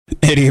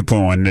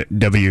88.1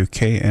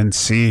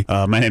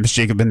 WKNC. My name is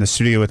Jacob. In the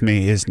studio with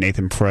me is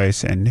Nathan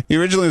Price, and he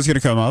originally was going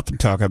to come up and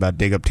talk about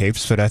Dig Up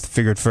Tapes, but I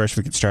figured first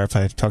we could start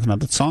by talking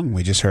about the song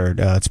we just heard.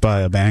 It's by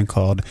a band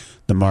called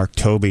the Mark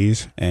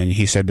Tobies, and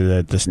he said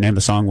that the name of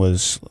the song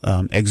was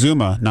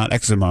Exuma, not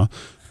Eczema,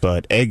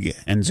 but Egg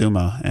and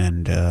Zuma.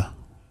 And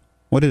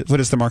what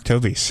is the Mark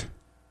Tobies?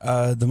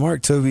 The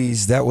Mark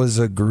Tobies, that was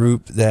a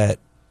group that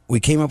we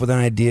came up with an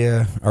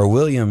idea, or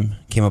William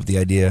came up with the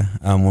idea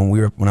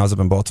when I was up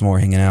in Baltimore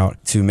hanging out,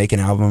 to make an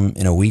album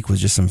in a week with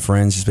just some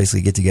friends, just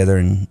basically get together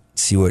and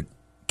see what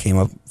came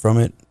up from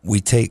it. We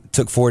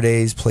took 4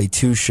 days, played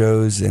 2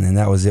 shows, and then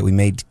that was it. We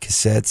made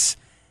cassettes,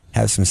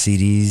 have some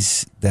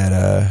CDs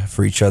that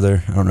for each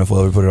other. I don't know if we'll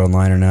ever put it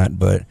online or not,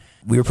 but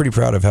we were pretty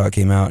proud of how it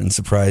came out and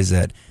surprised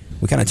that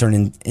we kind of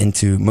turned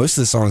into, most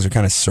of the songs are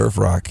kind of surf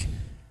rock,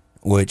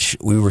 which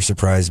we were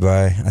surprised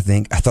by. I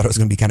thought it was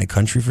going to be kind of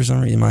country for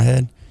some reason in my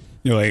head.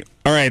 You're like,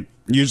 all right,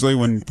 usually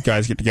when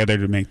guys get together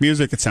to make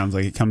music, it sounds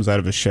like it comes out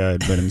of a shed,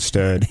 but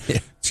instead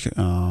it's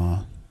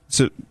a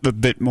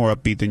bit more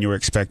upbeat than you were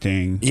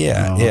expecting.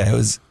 Yeah,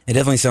 it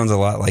definitely sounds a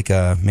lot like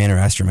Man or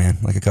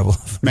Astroman, like a couple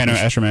of Man or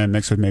Astroman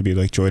mixed with maybe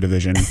like Joy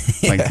Division,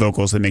 like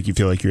vocals that make you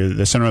feel like you're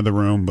the center of the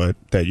room, but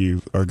that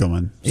you are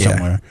going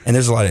somewhere. And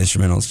there's a lot of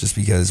instrumentals just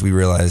because we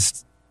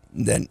realized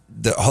that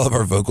all of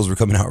our vocals were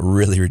coming out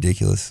really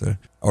ridiculous,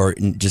 or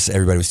just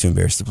everybody was too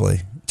embarrassed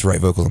to write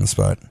vocals on the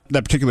spot.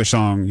 That particular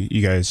song,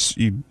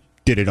 you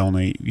did it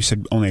you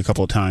said only a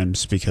couple of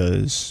times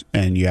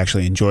and you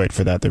actually enjoy it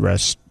for that.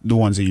 The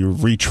ones that you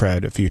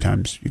retread a few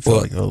times, you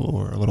feel like a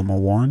little more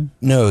worn?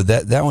 No,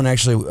 that one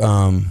actually,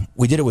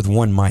 we did it with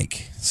one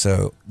mic.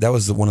 So that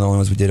was one of the only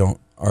ones we did on,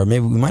 or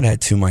maybe we might have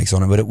had 2 mics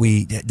on it, but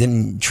we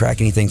didn't track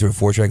anything through a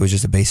 4-track. It was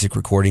just a basic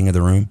recording of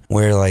the room,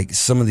 where like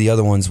some of the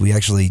other ones we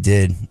actually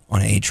did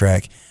on an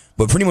 8-track.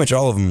 But pretty much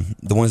all of them,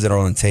 the ones that are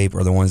on tape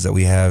are the ones that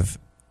we have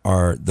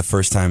are the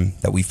first time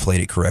that we've played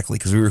it correctly,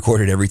 because we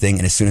recorded everything,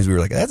 and as soon as we were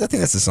like, I think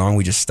that's the song,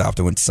 we just stopped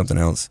and went to something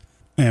else.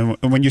 And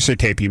when you say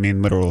tape, you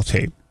mean literal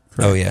tape,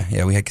 correct? Oh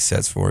yeah, we had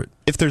cassettes for it.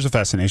 If there's a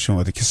fascination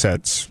with the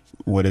cassettes,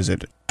 what is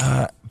it?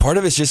 Part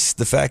of it's just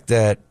the fact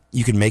that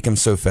you can make them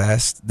so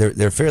fast.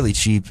 They're fairly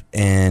cheap,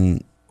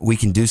 and we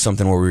can do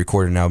something where we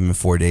record an album in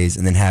 4 days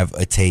and then have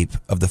a tape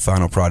of the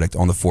final product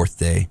on the 4th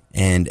day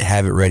and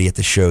have it ready at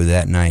the show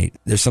that night.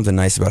 There's something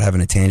nice about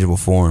having a tangible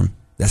form.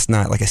 That's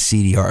not like a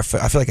CDR.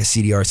 I feel like a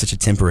CDR is such a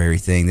temporary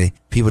thing.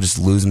 People just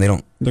lose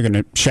them. They're going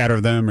to shatter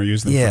them or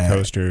use them for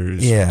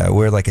coasters. Yeah,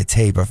 where like a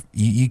tape,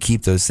 you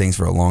keep those things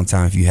for a long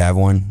time. If you have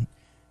one,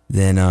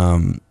 then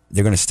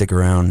they're going to stick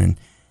around,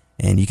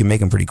 and you can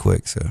make them pretty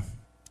quick.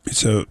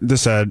 So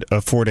this had a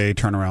 4-day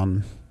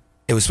turnaround.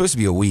 It was supposed to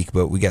be a week,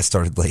 but we got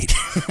started late.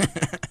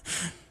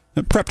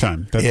 Prep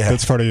time.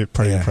 That's part of your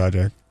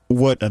project.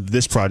 What of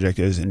this project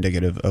is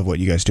indicative of what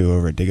you guys do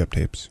over at Dig Up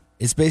Tapes?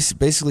 It's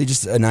basically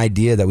just an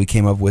idea that we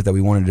came up with that we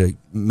wanted to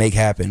make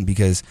happen,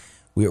 because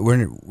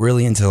we're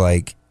really into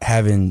like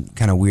having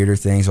kind of weirder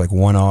things, like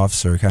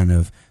one-offs or kind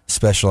of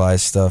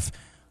specialized stuff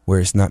where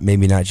it's not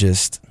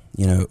just,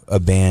 a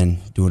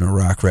band doing a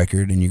rock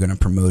record and you're going to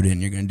promote it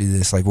and you're going to do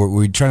this. Like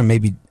we're trying to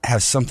maybe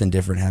have something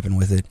different happen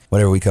with it,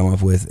 whatever we come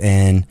up with.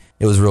 And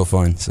it was real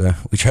fun. So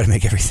we try to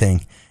make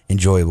everything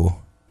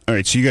enjoyable. All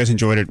right, so you guys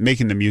enjoyed it,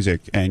 making the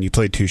music, and you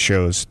played 2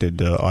 shows. Did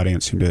the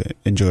audience seem to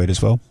enjoy it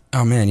as well?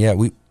 Oh man, yeah.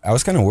 I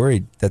was kind of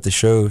worried that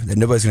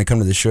nobody's going to come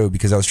to the show,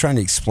 because I was trying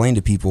to explain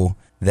to people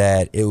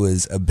that it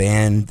was a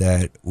band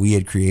that we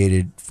had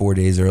created 4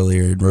 days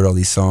earlier and wrote all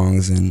these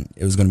songs, and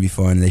it was going to be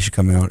fun, and they should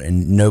come out.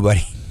 And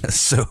nobody, it's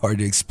so hard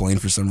to explain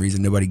for some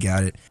reason. Nobody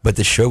got it. But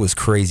the show was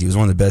crazy. It was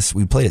one of the best.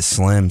 We played at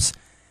Slim's,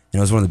 and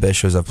it was one of the best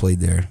shows I've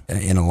played there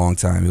in a long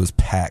time. It was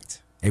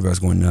packed. Everybody was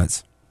going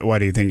nuts. Why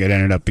do you think it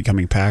ended up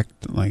becoming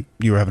packed? Like,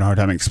 you were having a hard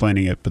time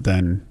explaining it, but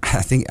then...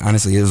 I think,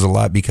 honestly, it was a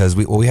lot because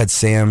we had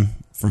Sam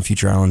from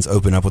Future Islands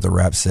open up with a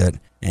rap set,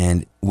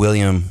 and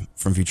William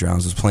from Future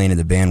Islands was playing in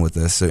the band with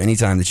us. So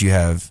anytime that you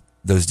have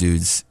those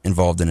dudes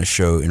involved in a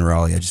show in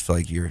Raleigh, I just feel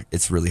like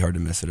it's really hard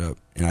to mess it up.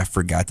 And I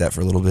forgot that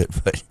for a little bit,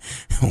 but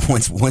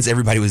once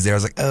everybody was there, I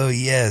was like, oh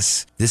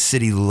yes, this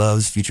city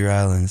loves Future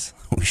Islands.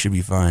 We should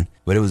be fine.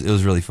 But it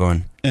was really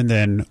fun. And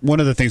then one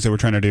of the things that we're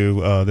trying to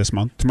do this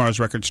month, tomorrow's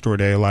Record Store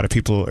Day, a lot of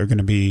people are going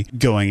to be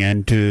going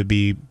in to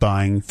be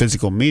buying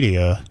physical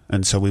media.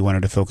 And so we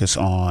wanted to focus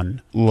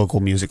on local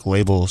music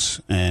labels.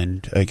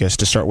 And I guess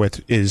to start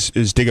with, is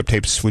Dig Up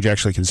Tapes, would you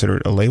actually consider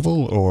it a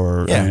label?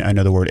 Or yeah. I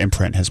know the word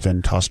imprint has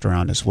been tossed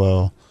around as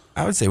well.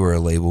 I would say we're a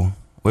label.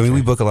 I mean,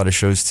 we book a lot of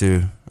shows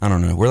too. I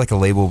don't know. We're like a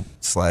label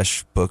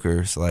 /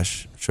 booker /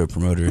 show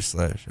promoter /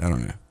 I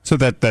don't know. So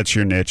that's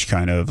your niche,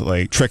 kind of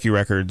like Tricky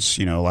Records.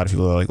 A lot of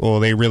people are like, oh,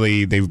 they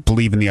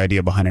believe in the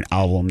idea behind an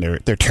album.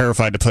 They're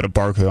terrified to put a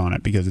barcode on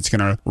it because it's going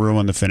to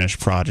ruin the finished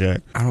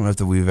project. I don't know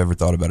if we've ever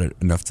thought about it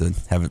enough to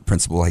have a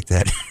principle like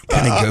that.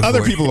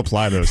 Other people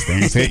apply those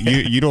things.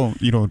 You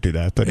don't do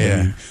that. But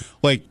yeah.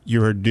 Like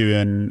you're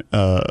doing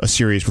a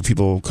series where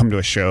people come to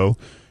a show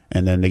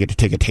and then they get to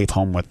take a tape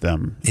home with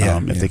them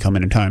if they come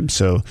in time.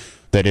 So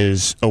that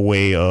is a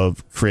way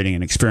of creating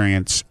an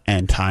experience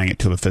and tying it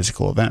to a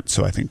physical event.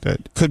 So I think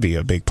that could be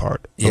a big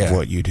part of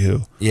what you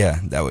do. Yeah,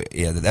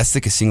 that's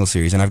the Casingle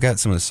series, and I've got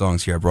some of the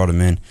songs here. I brought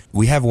them in.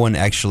 We have one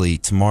actually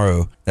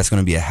tomorrow that's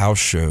going to be a house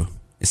show.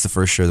 It's the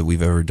first show that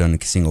we've ever done in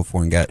Casingle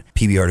for, and got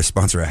PBR to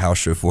sponsor a house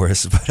show for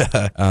us.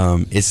 But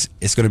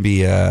it's going to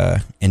be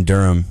in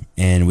Durham,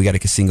 and we got a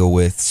Casingle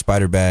with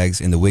Spider Bags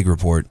and the Wig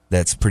Report.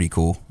 That's pretty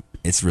cool.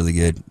 It's really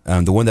good.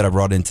 The one that I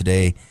brought in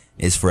today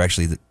is for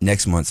actually the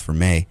next month for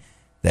May.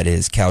 That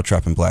is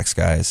Caltrop and Black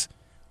Skies,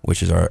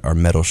 which is our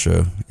metal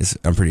show.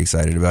 I'm pretty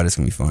excited about it. It's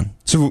going to be fun.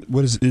 So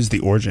what is the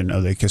origin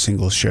of the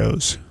Casingle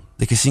shows?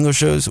 The Casingle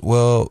shows,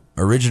 well,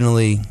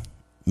 originally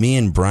me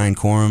and Brian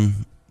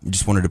Corum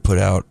just wanted to put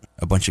out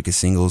a bunch of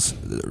Casingles.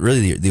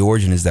 Really, the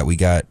origin is that we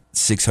got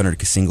 600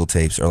 Casingle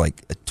tapes, or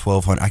like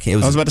 1,200.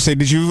 I was about to say,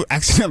 did you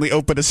accidentally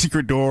open a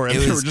secret door and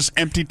there were just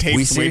empty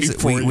tapes waiting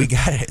for you? We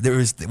got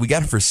it. We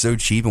got them for so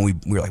cheap, and we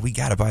were like, we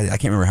got to buy it. I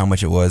can't remember how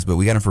much it was, but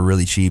we got them for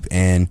really cheap,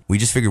 and we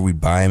just figured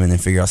we'd buy them and then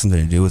figure out something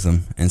to do with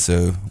them. And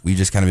so we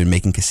just kind of been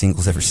making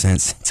Casingles ever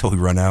since until we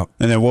run out.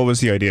 And then what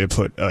was the idea to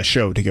put a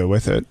show to go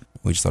with it?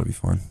 We just thought it'd be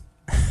fun.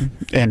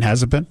 And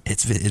has it been?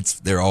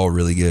 They're all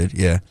really good.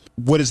 Yeah.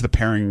 What is the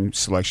pairing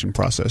selection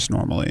process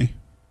normally?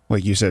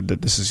 Like you said,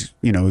 that this is,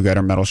 we've got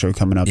our metal show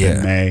coming up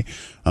in May.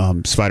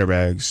 Spider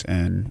Bags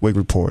and Wig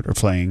Report are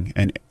playing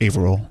in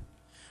April.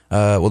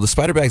 Well, the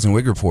Spider Bags and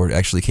Wig Report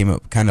actually came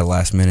up kind of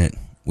last minute.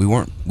 We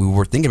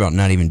were thinking about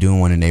not even doing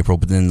one in April,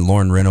 but then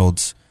Lauren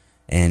Reynolds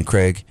and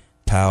Craig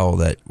Powell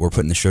that were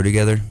putting the show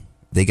together,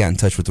 they got in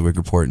touch with the Wig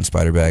Report and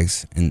Spider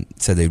Bags and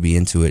said they'd be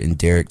into it. And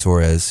Derek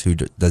Torres, who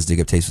does Dig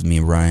Up Tapes with me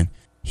and Brian,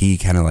 he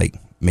kind of like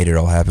made it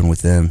all happen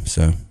with them.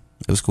 So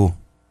it was cool.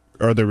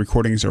 Are the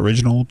recordings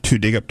original to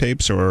Dig Up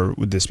Tapes, or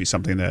would this be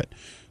something that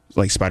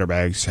like Spider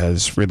Bags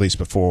has released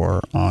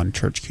before on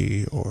Church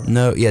Key? Or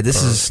no, yeah,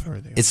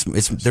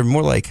 they're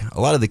more like, a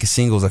lot of the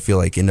Casingles I feel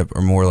like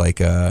are more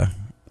like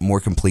more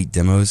complete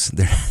demos.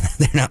 They're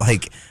not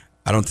like,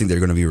 I don't think they're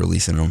going to be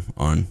releasing them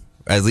on,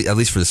 at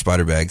least for the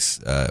Spider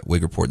Bags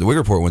Wig Report. The Wig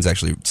Report ones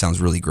actually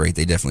sounds really great.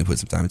 They definitely put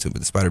some time into it, but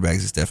the Spider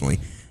Bags is definitely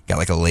got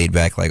like a laid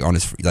back, like on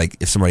his, like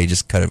if somebody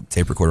just cut a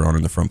tape recorder on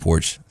in the front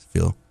porch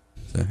feel.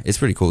 So it's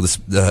pretty cool.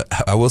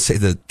 I will say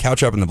the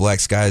Caltrop and the Black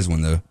Skies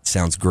one though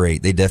sounds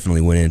great. They definitely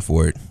went in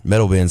for it.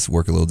 Metal bands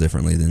work a little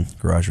differently than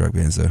garage rock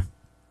bands though.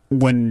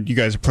 When you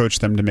guys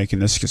approached them to making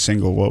this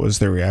single, what was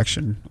their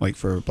reaction like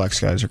for Black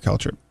Skies or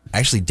Caltrop?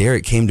 Actually,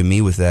 Derek came to me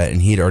with that, and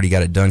he had already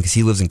got it done because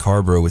he lives in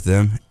Carborough with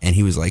them, and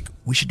he was like,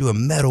 "We should do a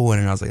metal one,"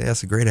 and I was like,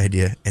 "That's a great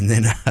idea." And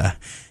then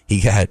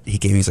he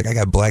came, he's like, "I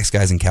got Black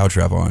Skies and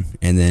Caltrop on,"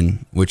 and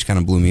then which kind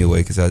of blew me away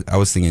because I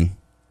was thinking,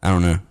 I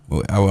don't know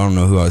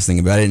who I was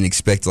thinking about. I didn't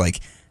expect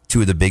like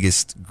two of the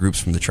biggest groups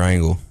from the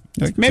Triangle.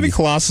 Like maybe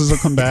Colossus will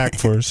come back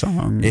for a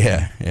song.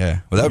 Yeah.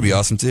 Well, that would be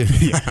awesome too.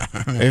 Yeah.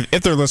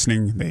 If they're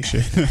listening, they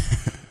should.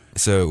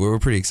 So we're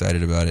pretty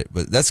excited about it.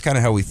 But that's kind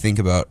of how we think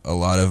about a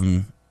lot of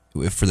them,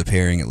 for the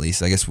pairing at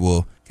least. I guess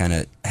we'll kind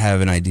of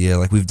have an idea.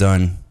 Like we've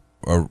done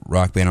a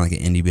rock band or like an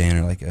indie band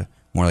or like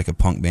more like a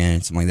punk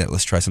band, something like that.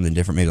 Let's try something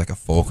different, maybe like a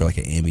folk or like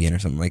an ambient or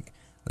something. Like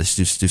let's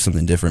just do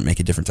something different, make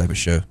a different type of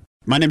show.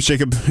 My name's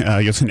Jacob.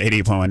 You're listening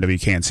to 88.1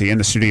 WKNC. In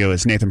the studio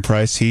is Nathan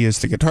Price. He is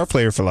the guitar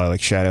player for Lilac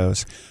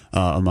Shadows,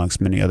 amongst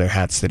many other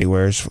hats that he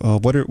wears.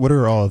 What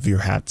are all of your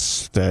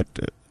hats that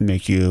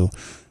make you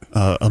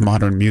a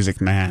modern music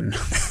man?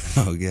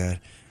 Oh, God.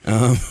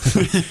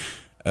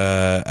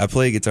 I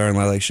play guitar in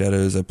Lilac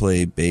Shadows. I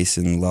play bass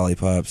in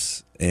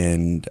Lollipops,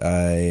 and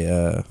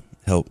I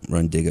help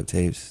run Dig Up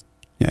Tapes.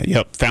 Yeah,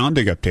 yep. Found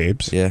Dig Up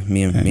Tapes. Yeah,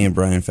 me and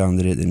Brian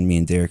founded it, and me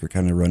and Derek are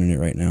kind of running it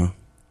right now.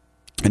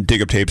 And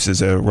Dig Up Tapes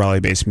is a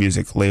Raleigh-based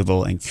music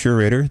label and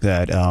curator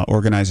that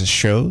organizes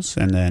shows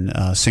and then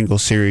single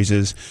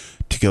series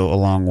to go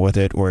along with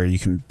it, where you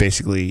can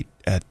basically,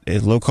 at a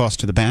low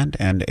cost to the band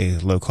and a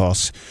low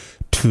cost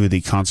to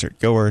the concert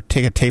goer,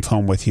 take a tape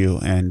home with you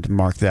and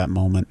mark that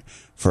moment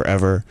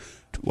forever.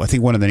 I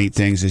think one of the neat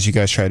things is you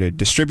guys try to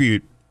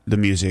distribute the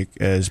music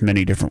as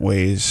many different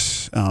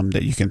ways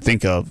that you can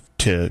think of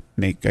to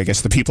make, I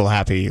guess, the people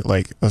happy.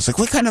 Like, I was like,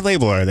 what kind of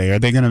label are they? Are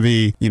they going to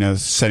be,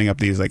 setting up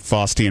these like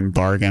Faustian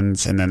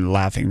bargains and then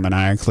laughing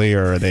maniacally,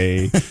 or are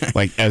they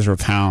like Ezra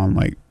Pound,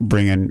 like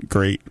bringing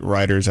great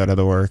writers out of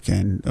the work?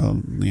 And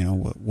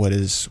what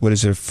is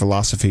their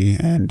philosophy?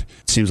 And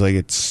it seems like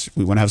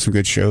we want to have some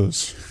good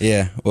shows.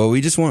 Yeah, well,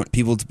 we just want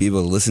people to be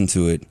able to listen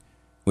to it,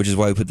 which is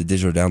why we put the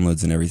digital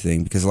downloads and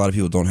everything, because a lot of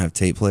people don't have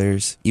tape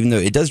players. Even though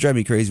it does drive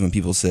me crazy when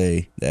people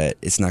say that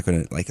it's not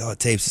going to, like, oh,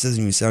 tapes, this doesn't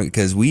even sound good.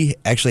 Because we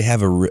actually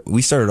have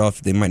we started off,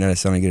 they might not have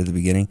sounded good at the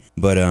beginning,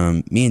 but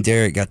me and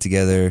Derek got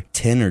together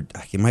 10 or,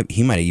 he might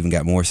have even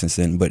got more since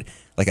then, but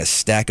like a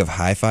stack of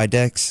hi-fi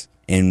decks.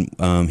 And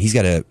he's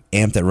got an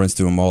amp that runs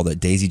through them all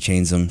that daisy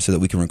chains them so that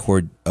we can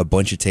record a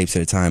bunch of tapes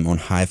at a time on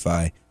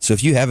hi-fi. So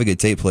if you have a good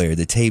tape player,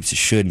 the tapes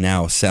should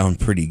now sound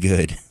pretty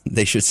good.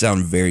 They should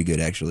sound very good,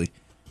 actually.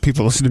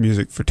 People listen to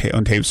music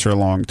on tapes for a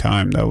long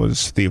time. That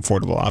was the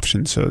affordable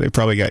option, so they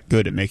probably got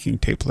good at making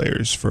tape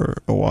players for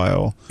a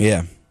while.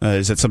 Yeah,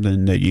 Is that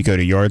something that you go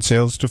to yard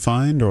sales to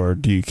find, or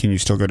can you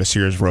still go to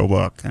Sears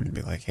Roebuck and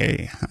be like,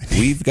 hey?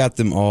 We've got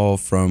them all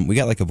we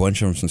got like a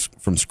bunch of them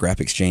from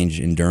Scrap Exchange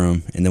in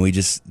Durham, and then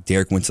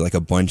Derek went to like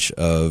a bunch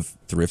of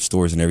thrift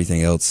stores and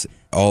everything else.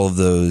 All of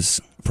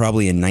those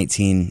probably in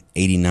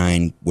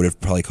 1989 would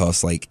have probably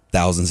cost like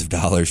thousands of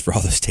dollars for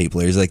all those tape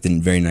players. Like the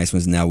very nice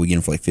ones now we get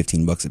them for like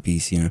 $15 a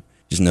piece,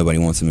 just nobody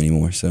wants them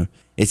anymore. So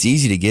it's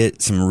easy to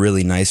get some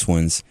really nice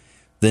ones.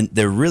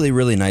 The really,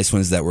 really nice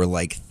ones that were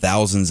like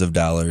thousands of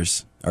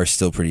dollars are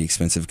still pretty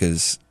expensive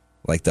because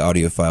like the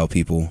audiophile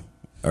people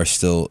are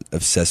still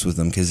obsessed with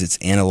them because it's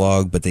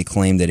analog, but they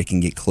claim that it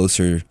can get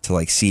closer to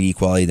like CD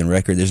quality than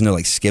record. There's no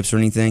like skips or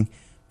anything,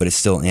 but it's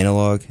still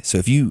analog. So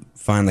if you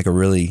find like a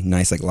really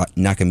nice like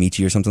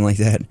Nakamichi or something like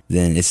that,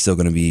 then it's still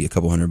going to be a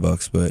couple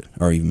 $100,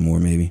 or even more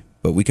maybe.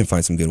 But we can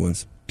find some good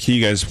ones. Can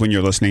you guys, when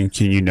you're listening,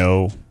 can you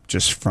know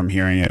just from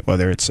hearing it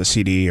whether it's a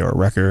CD or a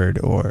record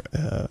or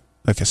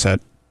a cassette?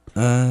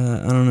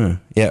 I don't know.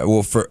 Yeah, well,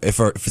 if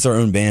it's our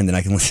own band, then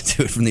I can listen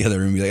to it from the other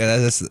room and be like,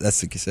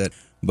 that's the cassette.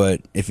 But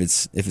if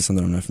it's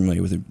something I'm not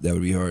familiar with, that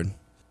would be hard.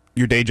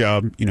 Your day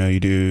job, you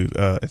do.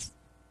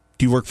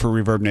 Do you work for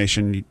Reverb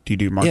Nation? Do you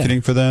do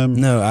marketing for them?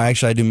 No, I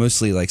do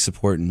mostly like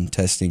support and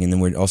testing, and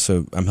then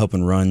I'm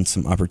helping run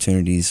some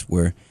opportunities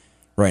where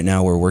right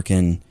now we're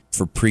working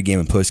for pregame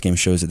and postgame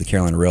shows at the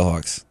Carolina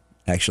Railhawks,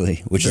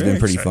 actually, which has been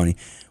pretty funny.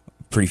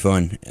 Pretty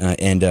fun.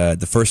 And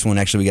the first one,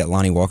 actually, we got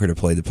Lonnie Walker to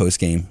play the post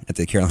game at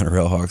the Carolina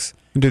Railhawks.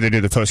 Do they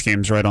do the post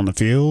games right on the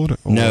field?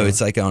 Or? No, it's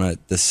like on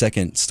the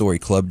second story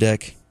club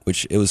deck,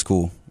 which it was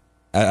cool.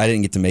 I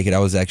didn't get to make it. I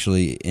was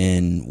actually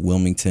in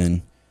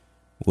Wilmington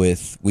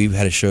we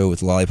had a show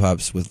with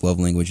Lollipops with Love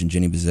Language and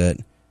Jenny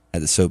Bizette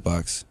at the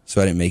Soapbox.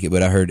 So I didn't make it,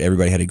 but I heard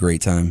everybody had a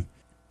great time.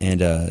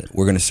 And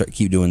we're going to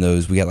keep doing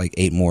those. We got like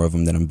 8 more of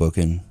them that I'm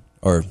booking,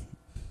 or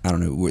I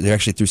don't know. They're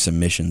actually through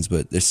submissions,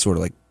 but they're sort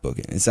of like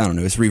booking. I don't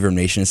know. It's Reverb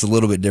Nation. It's a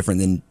little bit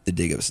different than the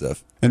Dig Up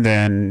stuff. And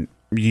then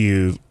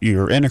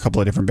you're in a couple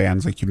of different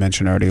bands, like you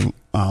mentioned already,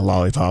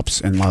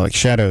 Lollipops and Lilac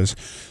Shadows.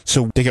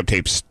 So Dig Up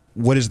Tapes,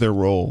 what is their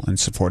role in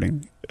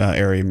supporting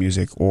area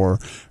music or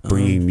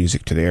bringing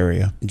music to the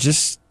area?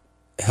 Just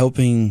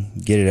helping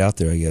get it out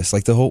there, I guess.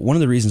 Like one of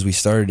the reasons we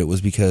started it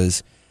was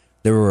because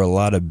there were a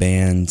lot of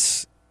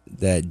bands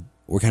that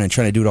were kind of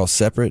trying to do it all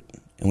separate,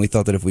 and we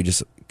thought that if we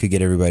just could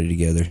get everybody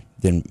together,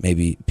 then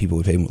maybe people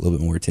would pay a little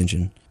bit more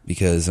attention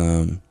because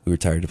we were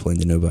tired of playing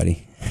to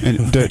nobody.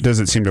 And does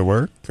it seem to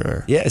work?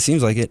 Or? Yeah, it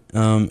seems like it.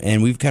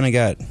 And we've kind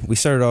of we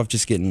started off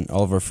just getting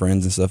all of our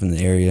friends and stuff in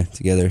the area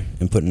together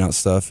and putting out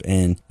stuff.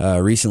 And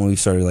recently we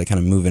started like kind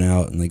of moving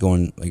out and like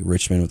going like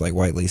Richmond with like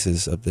White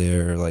Laces up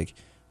there, or like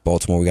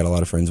Baltimore. We got a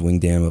lot of friends,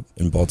 Wingdam up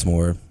in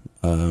Baltimore.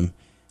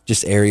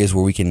 Just areas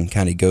where we can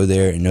kind of go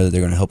there and know that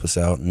they're going to help us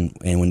out. And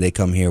when they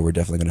come here, we're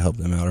definitely going to help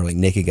them out. Or like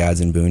Naked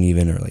Gods in Boone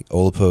even, or like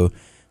Olapo,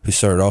 who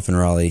started off in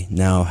Raleigh,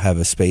 now have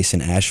a space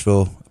in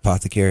Asheville,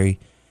 Apothecary,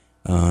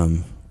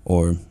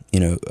 or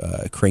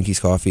Cranky's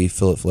Coffee,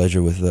 Philip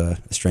Fledger with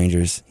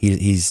Strangers.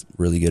 He's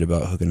really good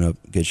about hooking up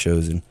good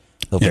shows and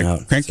helping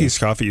out. Cranky's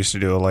Coffee used to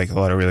do a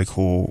lot of really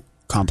cool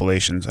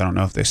compilations. I don't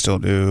know if they still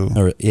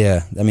do.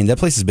 Yeah, I mean that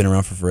place has been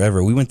around for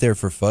forever. We went there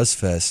for Fuzz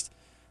Fest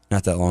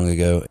not that long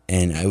ago,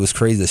 and it was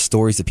crazy the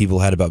stories that people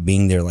had about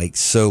being there like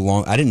so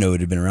long. I didn't know it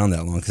had been around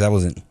that long because I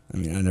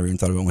never even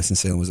thought about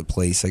Winston-Salem was a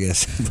place, I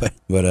guess.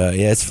 but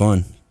yeah, it's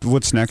fun.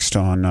 What's next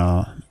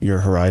on your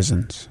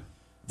horizons?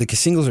 The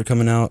singles are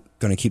coming out,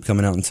 going to keep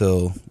coming out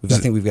until I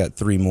think we've got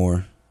 3 more,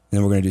 and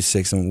then we're going to do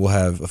 6, and we'll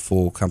have a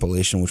full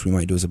compilation, which we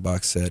might do as a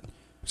box set. I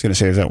was going to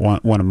say, is that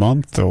one a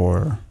month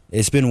or?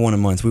 It's been 1 a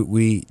month.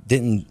 We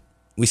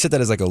set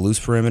that as like a loose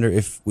parameter.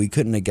 If we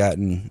couldn't have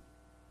gotten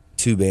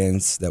 2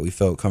 bands that we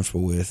felt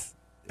comfortable with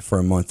for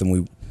a month,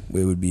 then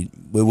it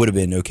would have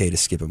been okay to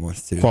skip a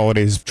month too.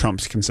 Quality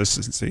trumps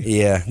consistency.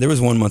 Yeah, there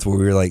was 1 month where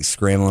we were like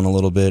scrambling a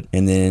little bit,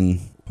 and then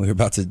we were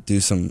about to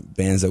do some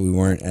bands that we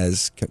weren't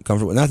as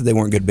comfortable with. Not that they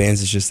weren't good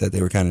bands, it's just that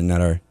they were kind of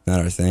not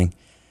our thing.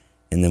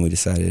 And then we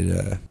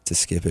decided to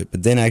skip it.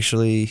 But then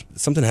actually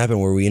something happened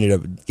where we ended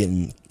up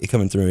getting it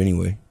coming through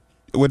anyway.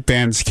 What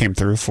bands came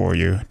through for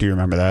you? Do you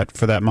remember that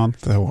for that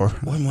month? Or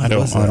I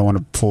don't want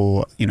to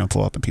pull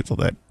out the people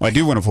that. Well, I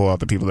do want to pull out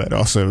the people that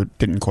also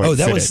didn't quite.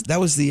 That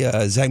was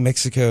the Zach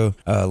Mexico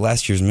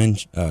last year's men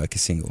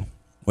single,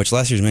 which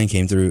last year's men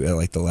came through at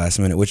like the last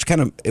minute, which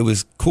it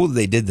was cool that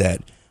they did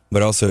that.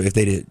 But also, if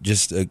they did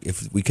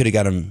if we could have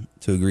got them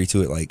to agree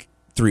to it like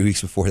 3 weeks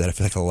before that, I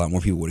feel like a lot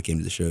more people would have came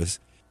to the shows.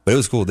 But it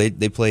was cool. They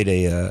played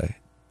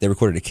they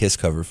recorded a Kiss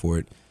cover for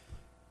it,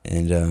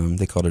 and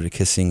they called it a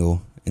Kiss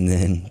single. And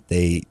then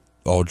they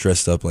all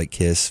dressed up like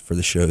Kiss for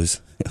the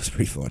shows. It was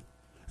pretty fun.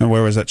 And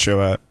where was that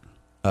show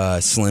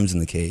at? Slim's in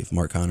the Cave.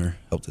 Mark Connor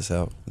helped us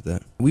out with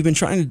that. We've been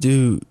trying to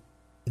do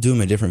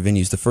them at different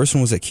venues. The first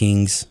one was at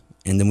King's,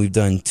 and then we've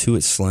done 2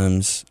 at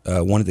Slim's,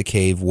 1 at the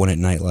Cave, 1 at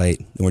Nightlight.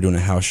 Then we're doing a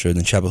house show,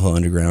 then Chapel Hill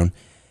Underground.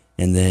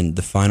 And then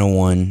the final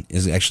one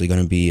is actually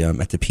going to be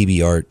at the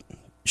PB Art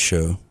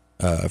show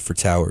for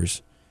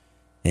Towers.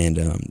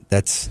 And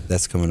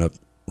that's coming up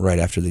right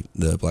after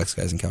the Black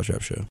Skies and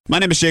Caltrap show. My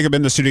name is Jacob.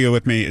 In the studio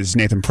with me is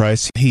Nathan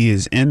Price. He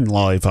is in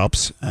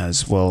Lollipops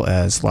as well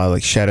as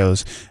Lilac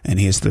Shadows, and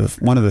he is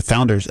one of the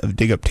founders of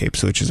Dig Up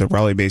Tapes, which is a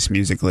Raleigh-based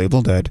music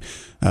label that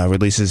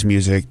releases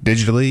music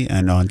digitally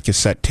and on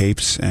cassette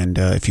tapes. And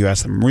if you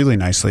ask them really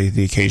nicely,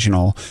 the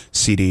occasional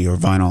CD or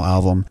vinyl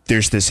album,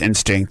 there's this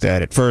instinct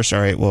that at first, all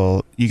right,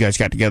 well, you guys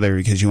got together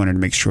because you wanted to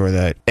make sure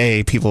that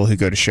people who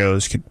go to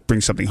shows could bring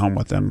something home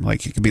with them.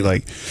 Like you could be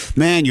like,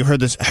 man, I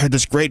heard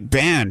this great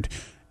band,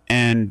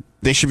 and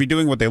they should be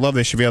doing what they love.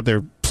 They should be out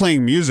there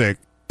playing music,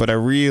 but I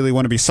really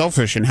want to be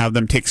selfish and have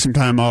them take some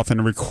time off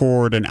and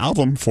record an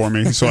album for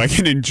me so I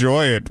can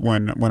enjoy it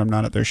when I'm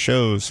not at their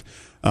shows.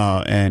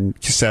 And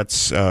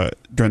cassettes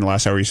during the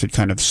last hour, you should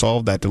kind of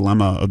solve that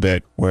dilemma a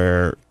bit,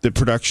 where the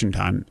production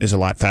time is a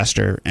lot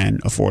faster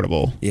and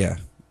affordable. Yeah.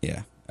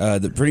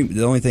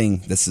 The only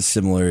thing that's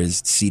similar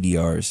is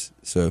CDRs.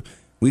 So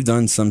we've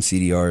done some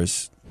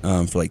CDRs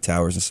for like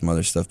towers and some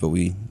other stuff, but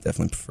we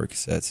definitely prefer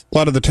cassettes. A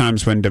lot of the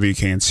times when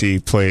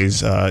WKNC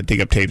plays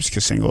Dig Up Tapes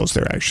singles,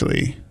 they're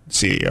actually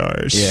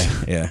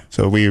CDRs. Yeah.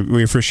 So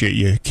we appreciate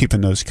you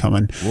keeping those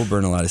coming. We'll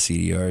burn a lot of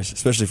CDRs,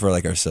 especially for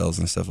like ourselves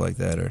and stuff like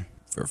that, or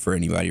for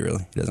anybody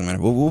really. It doesn't matter.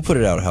 We'll put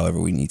it out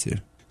however we need to.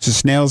 So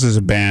Snails is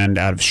a band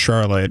out of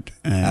Charlotte.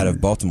 Out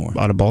of Baltimore.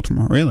 Out of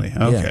Baltimore, really?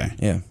 Okay.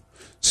 Yeah.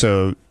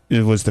 So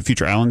it was the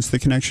Future Islands the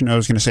connection? I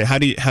was going to say, how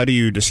do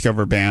you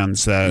discover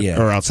bands that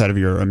are outside of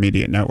your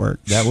immediate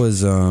network? That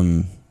was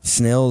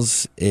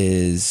Snails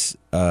is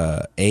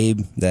Abe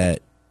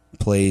that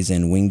plays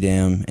in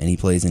Wingdam, and he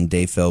plays in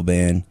Dave Fell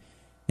Band,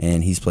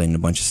 and he's played in a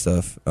bunch of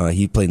stuff.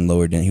 He played in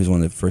Lower Den. He was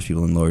one of the first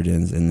people in Lower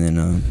Dens, and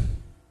then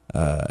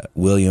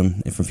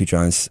William from Future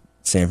Islands,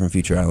 Sam from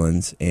Future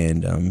Islands,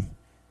 and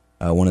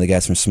one of the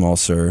guys from Small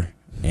Sir,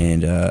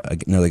 and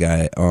another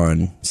guy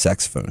on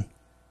saxophone.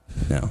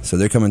 Now, so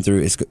they're coming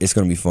through. It's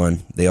going to be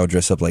fun. They all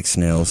dress up like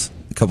snails.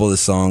 A couple of the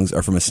songs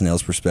are from a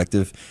snail's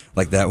perspective,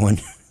 like that one,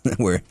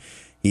 where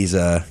he's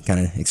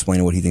kind of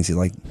explaining what he thinks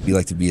it'd be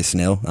like to be a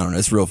snail. I don't know.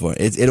 It's real fun.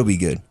 It'll be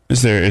good.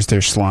 Is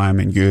there slime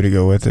and goo to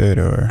go with it,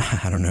 or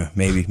I don't know.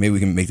 Maybe we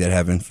can make that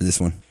happen for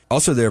this one.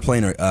 Also, they're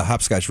playing a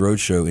Hopscotch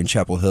Roadshow in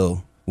Chapel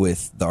Hill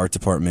with the art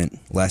department,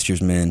 Last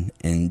Year's Men,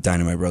 and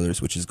Dynamite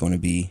Brothers, which is going to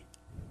be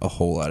a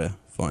whole lot of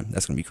fun.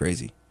 That's going to be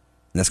crazy,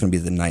 and that's going to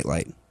be the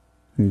Nightlight.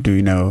 Do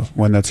you know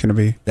when that's going to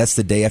be? That's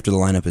the day after the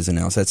lineup is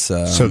announced. That's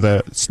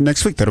so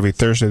next week. That'll be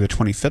Thursday, the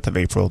 25th of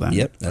April. Then.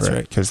 Yep, that's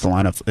right. Because the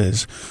lineup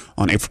is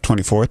on April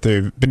 24th.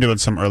 They've been doing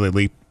some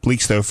early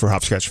leaks though for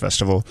Hopscotch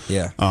Festival.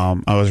 Yeah.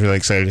 I was really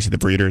excited to see the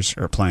Breeders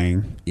are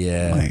playing.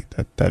 Yeah.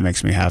 That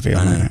makes me happy.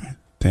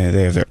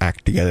 They have their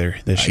act together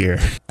this year.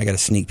 I got a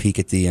sneak peek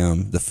at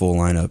the full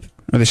lineup.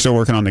 Are they still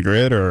working on the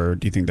grid, or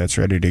do you think that's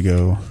ready to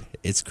go?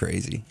 It's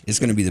crazy. It's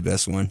going to be the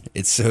best one.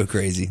 It's so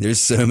crazy. There's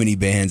so many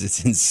bands.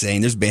 It's insane.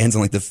 There's bands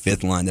on like the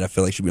 5th line that I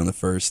feel like should be on the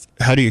 1st.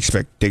 How do you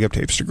expect Dig Up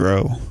Tapes to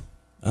grow?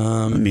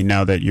 I mean,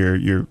 now that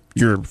your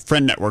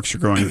friend networks are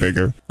growing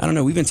bigger. I don't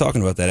know. We've been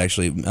talking about that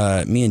actually.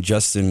 Me and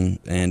Justin,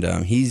 and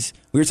we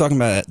were talking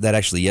about that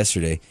actually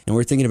yesterday, and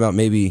we're thinking about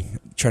maybe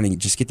trying to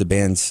just get the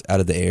bands out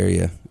of the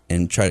area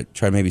and try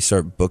to maybe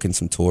start booking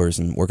some tours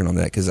and working on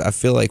that, because I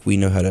feel like we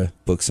know how to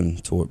book some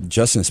tours.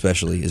 Justin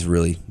especially is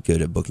really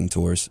good at booking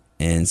tours,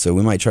 and so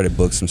we might try to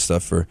book some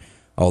stuff for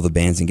all the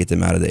bands and get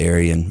them out of the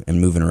area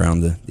and moving around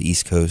the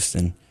East Coast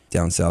and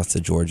down south to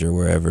Georgia or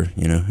wherever,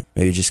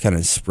 maybe just kind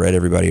of spread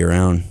everybody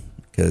around,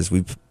 because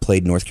we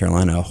played North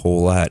Carolina a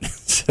whole lot,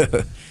 so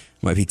it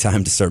might be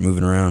time to start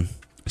moving around.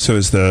 So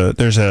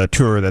there's a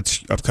tour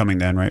that's upcoming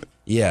then, right?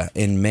 Yeah,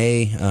 in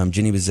May,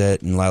 Jenny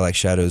Bazette and Lilac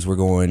Shadows,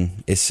 we're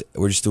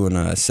just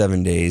doing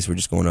 7 days. We're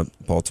just going up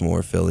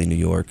Baltimore, Philly, New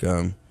York,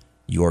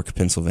 York,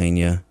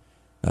 Pennsylvania,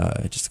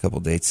 just a couple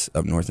dates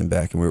up north and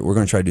back. And we're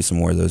going to try to do some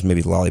more of those.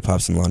 Maybe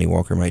Lollipops and Lonnie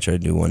Walker might try to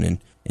do one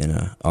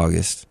in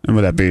August. And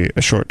would that be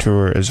a short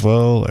tour as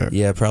well? Or?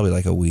 Yeah, probably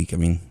like a week. I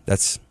mean,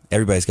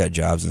 everybody's got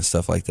jobs and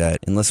stuff like that.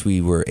 Unless we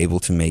were able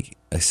to make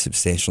a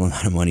substantial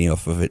amount of money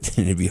off of it,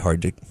 then it'd be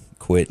hard to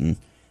quit and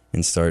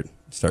start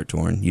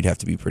touring. You'd have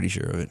to be pretty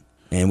sure of it.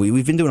 And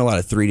we've been doing a lot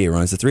of 3-day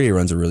runs. The 3-day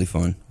runs are really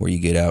fun, where you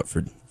get out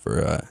for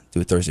do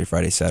it Thursday,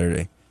 Friday,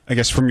 Saturday. I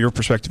guess from your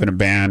perspective in a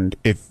band,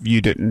 if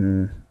you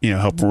didn't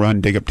help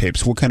run Dig Up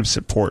Tapes, what kind of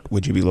support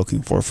would you be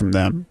looking for from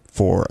them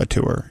for a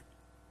tour?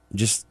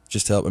 Just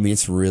help. I mean,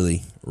 it's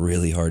really,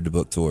 really hard to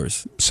book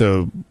tours.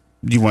 So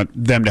you want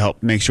them to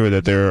help make sure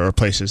that there are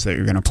places that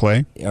you're going to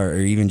play? Or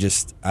even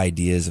just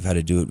ideas of how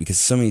to do it, because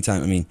so many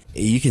times, I mean,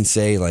 you can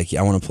say like,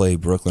 I want to play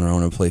Brooklyn, or I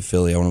want to play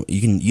Philly.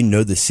 You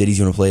know the cities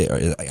you want to play.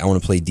 Or, I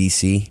want to play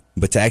DC,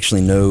 but to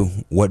actually know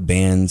what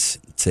bands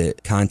to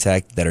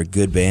contact that are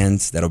good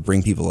bands that'll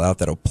bring people out,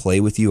 that'll play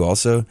with you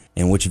also,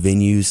 and which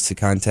venues to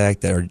contact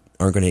that aren't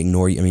going to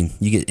ignore you. I mean,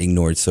 you get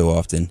ignored so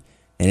often,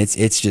 and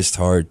it's just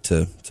hard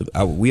to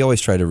we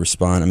always try to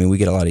respond. I mean, we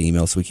get a lot of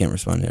emails, so we can't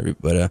respond to every,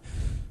 but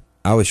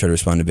I always try to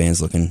respond to bands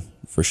looking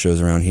for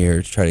shows around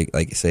here, to try to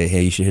like say,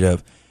 hey, you should hit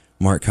up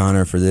Mark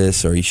Connor for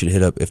this, or you should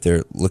hit up, if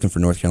they're looking for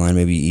North Carolina,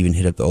 maybe even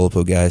hit up the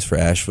Olapo guys for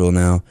Asheville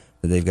now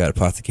that they've got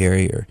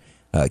Apothecary, or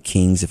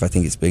Kings if I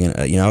think it's big.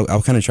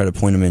 I'll kind of try to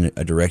point them in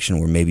a direction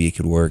where maybe it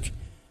could work,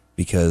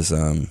 because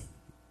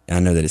I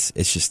know that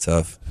it's just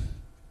tough,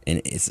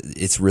 and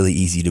it's really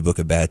easy to book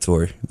a bad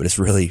tour, but it's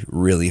really,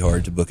 really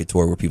hard to book a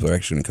tour where people are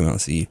actually going to come out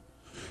and see you.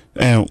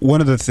 And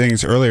one of the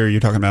things earlier you're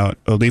talking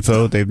about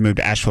Olipo, they've moved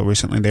to Asheville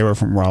recently. They were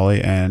from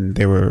Raleigh, and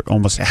they were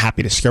almost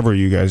happy to discover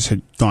you guys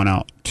had gone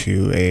out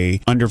to a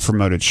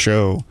under-promoted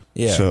show.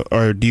 Yeah. So,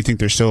 or do you think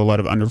there's still a lot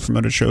of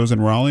under-promoted shows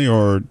in Raleigh,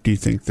 or do you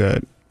think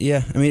that?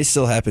 Yeah, I mean, it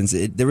still happens.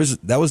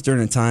 That was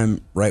during a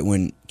time right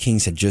when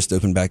Kings had just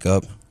opened back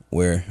up,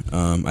 where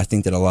I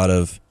think that a lot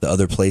of the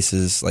other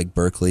places like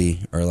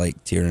Berkeley or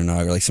like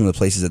Tiernanog or like some of the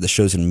places that the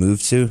shows had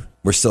moved to,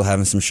 we're still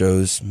having some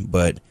shows,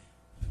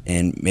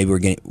 and maybe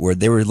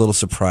they were a little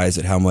surprised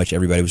at how much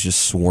everybody was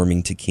just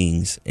swarming to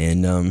Kings,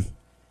 and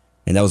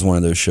that was one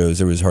of those shows.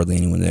 There was hardly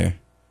anyone there,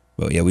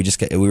 but yeah, we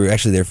were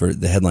actually there for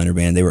the headliner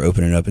band. They were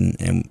opening up,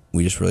 and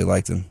we just really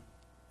liked them.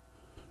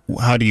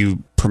 How do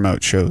you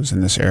promote shows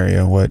in this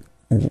area? What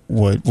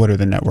are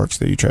the networks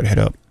that you try to hit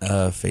up?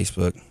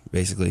 Facebook,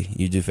 basically.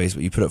 You do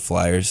Facebook. You put up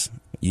flyers.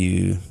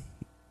 You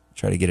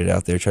try to get it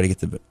out there. Try to get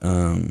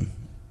the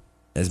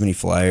as many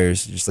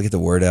flyers. Just get the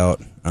word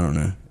out. I don't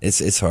know.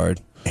 It's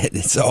hard.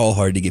 It's all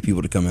hard to get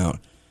people to come out.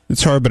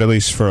 It's hard, but at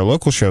least for a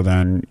local show,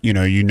 then you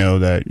know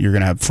that you're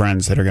going to have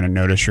friends that are going to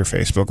notice your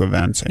Facebook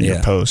events and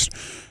your post.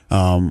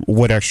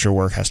 What extra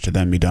work has to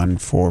then be done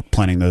for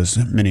planning those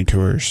mini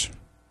tours?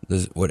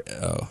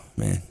 Oh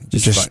man,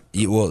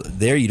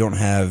 there you don't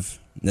have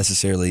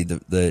necessarily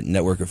the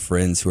network of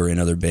friends who are in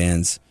other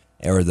bands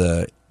or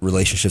the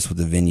relationships with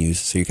the venues,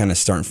 so you're kind of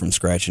starting from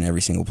scratch in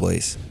every single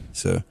place.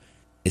 So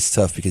it's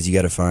tough because you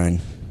got to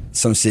find,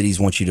 some cities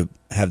want you to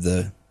have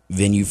the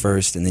venue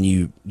first, and then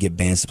you get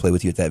bands to play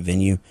with you at that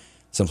venue.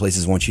 Some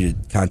places want you to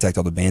contact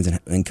all the bands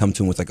and come to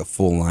them with like a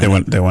full line.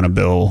 They want to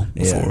bill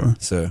before. Yeah,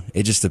 so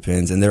it just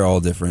depends, and they're all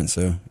different,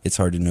 so it's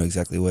hard to know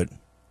exactly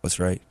what's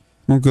right.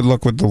 Well, good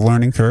luck with the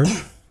learning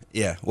curve.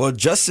 Yeah, well,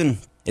 Justin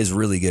is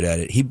really good at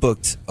it. He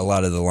booked a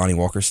lot of the Lonnie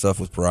Walker stuff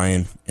with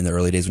Brian in the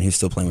early days when he was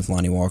still playing with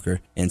Lonnie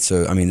Walker, and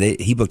so I mean,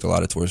 he booked a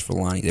lot of tours for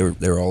Lonnie.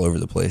 They were all over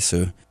the place,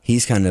 so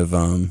he's kind of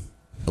a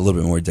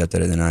little bit more adept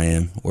at it than I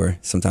am, where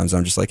sometimes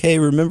I'm just like, hey,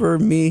 remember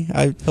me?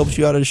 I helped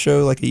you out at a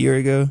show like a year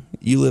ago.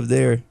 You live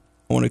there.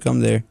 I want to come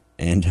there.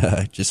 And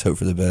just hope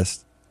for the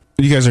best.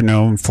 You guys are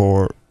known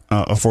for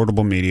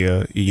affordable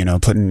media. You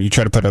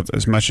try to put up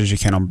as much as you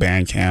can on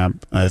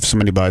Bandcamp. If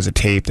somebody buys a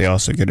tape, they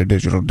also get a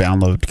digital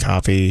download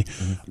copy.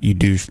 Mm-hmm. You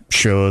do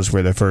shows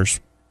where the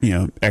first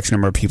X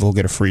number of people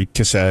get a free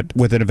cassette.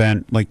 With an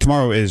event like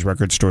tomorrow is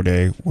Record Store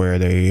Day, where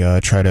they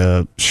try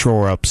to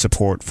shore up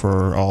support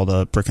for all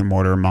the brick and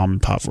mortar mom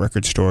and pop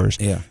record stores.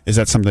 Yeah, is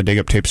that something Dig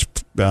Up Tapes?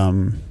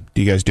 Do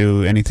you guys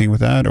do anything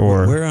with that?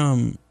 Or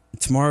we're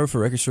tomorrow for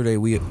Record Store Day,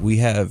 we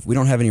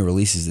don't have any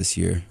releases this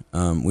year.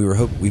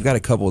 We've got a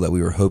couple that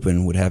we were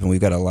hoping would happen.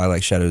 We've got a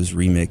Lilac Shadows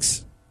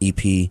remix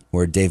EP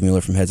where Dave Mueller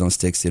from Heads on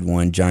Sticks did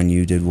one, John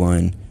Yu did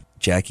one,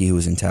 Jackie, who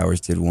was in Towers,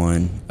 did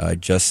one.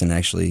 Justin,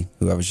 actually,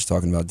 who I was just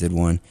talking about, did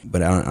one.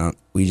 But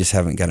we just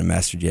haven't got it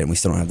mastered yet, and we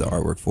still don't have the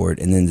artwork for it.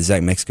 And then the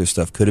Zach Mexico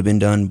stuff could have been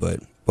done,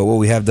 but what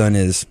we have done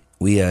is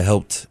we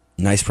helped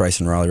Nice Price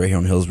in Raleigh, right here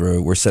on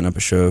Hillsborough. We're setting up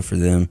a show for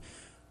them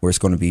where it's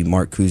going to be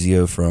Mark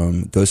Cusio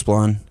from Ghost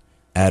Blonde,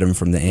 Adam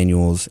from the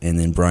Annuals, and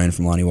then Brian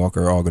from Lonnie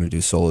Walker are all going to do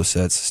solo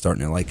sets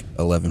starting at like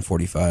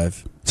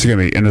 11:45. Is it going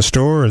to be in the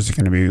store, or is it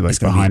going to be like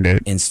behind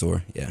it? In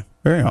store, yeah.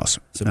 Very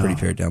awesome. So pretty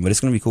pared down, but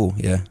it's going to be cool,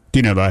 yeah. Do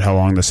you know about how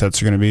long the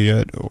sets are going to be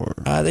yet? Or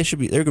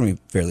they're going to be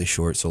fairly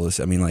short solo sets.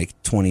 I mean, like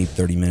 20,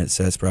 30-minute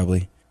sets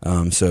probably.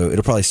 So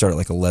it'll probably start at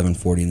like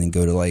 11:40 and then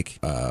go to like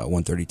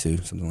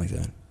 1:32, something like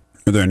that.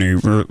 Are there any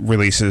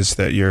releases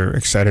that you're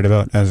excited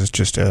about as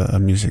just a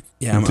music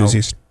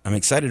enthusiast? I'm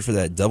excited for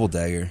that Double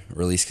Dagger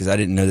release because I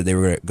didn't know that they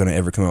were going to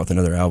ever come out with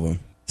another album.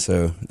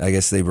 So I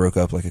guess they broke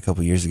up like a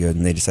couple years ago,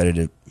 and they decided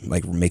to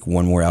like make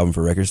one more album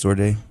for Record Store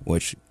Day,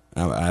 which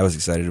I was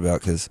excited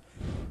about because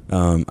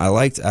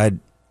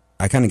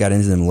I kind of got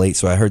into them late,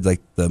 so I heard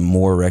like the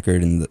More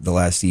record and the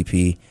last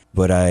EP,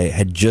 but I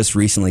had just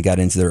recently got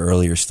into their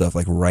earlier stuff,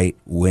 like right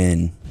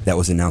when that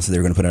was announced that they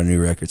were going to put out a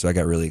new record, so I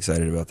got really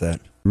excited about that.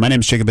 My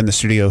name is Jacob. In the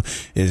studio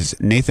is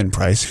Nathan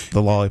Price,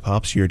 the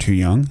Lollipops. You're Too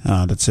Young.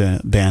 That's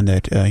a band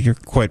that you're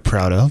quite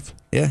proud of.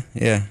 Yeah,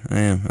 I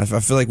am. I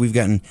feel like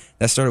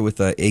that started with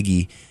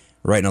Iggy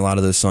writing a lot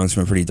of those songs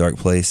from a pretty dark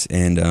place,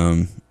 and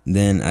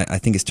then I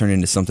think it's turned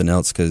into something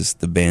else because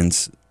the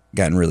band's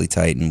gotten really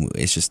tight, and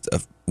it's just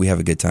we have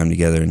a good time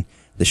together, and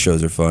the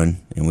shows are fun,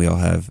 and we all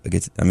have a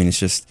good. I mean,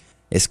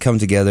 it's come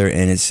together,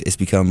 and it's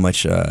become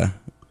much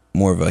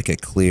more of like a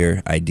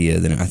clear idea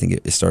than I think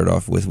it started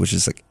off with, which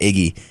is like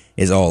Iggy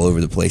is all over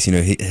the place.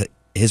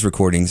 His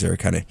recordings are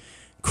kind of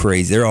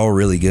crazy. They're all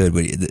really good,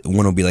 but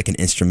one will be like an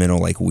instrumental,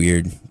 like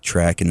weird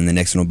track, and then the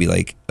next one will be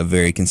like a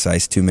very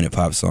concise 2-minute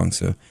pop song.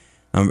 So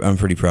I'm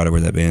pretty proud of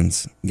where that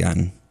band's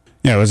gotten.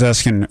 Yeah, I was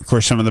asking, of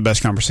course, some of the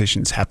best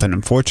conversations happen,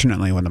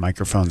 unfortunately, when the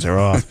microphones are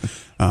off,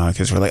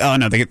 because we're like, oh,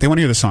 no, they want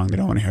to hear the song. They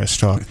don't want to hear us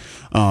talk.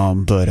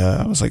 But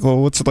I was like, well,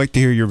 what's it like to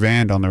hear your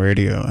band on the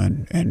radio?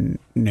 And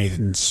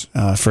Nathan's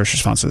first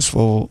response is,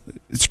 well,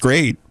 it's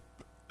great.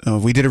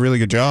 We did a really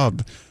good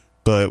job,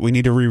 but we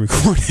need to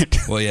re-record it.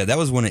 Well, yeah, that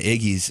was one of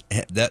Iggy's.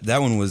 That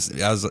one was,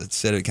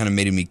 said it kind of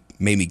made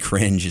me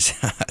cringe.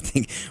 I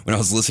think when I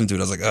was listening to it,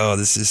 I was like, oh,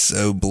 this is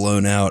so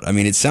blown out. I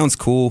mean, it sounds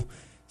cool.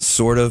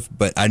 Sort of,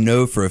 but I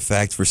know for a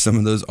fact for some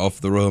of those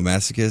off the Royal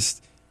Masochist,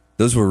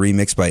 those were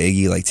remixed by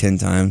Iggy like 10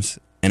 times.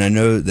 And I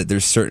know that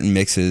there's certain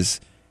mixes,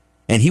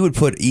 and he would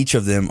put each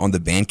of them on the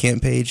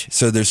Bandcamp page.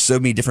 So there's so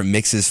many different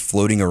mixes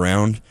floating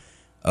around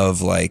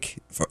of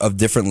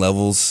different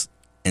levels.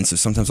 And so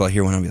sometimes I'll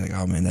hear one and I'll be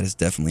like, oh man, that is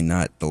definitely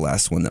not the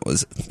last one that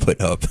was put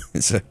up.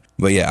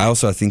 But yeah,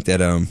 I think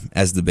that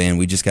as the band,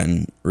 we just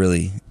gotten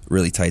really,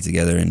 really tight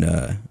together. And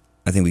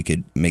I think we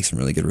could make some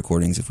really good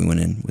recordings if we went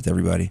in with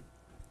everybody.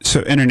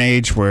 So in an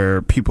age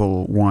where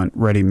people want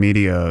ready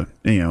media,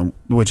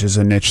 which is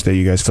a niche that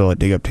you guys fill at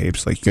Dig Up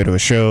Tapes, like you go to a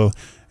show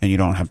and you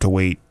don't have to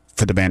wait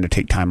for the band to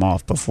take time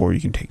off before you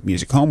can take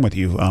music home with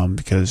you,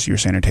 because you're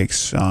saying it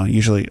takes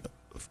usually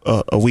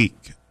a week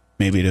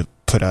maybe to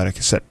put out a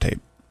cassette tape.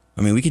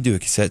 I mean, we could do a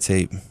cassette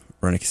tape,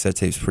 run a cassette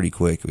tapes pretty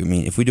quick. I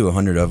mean, if we do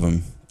 100 of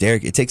them,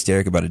 it takes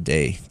Derek about a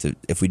day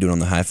if we do it on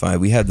the hi-fi.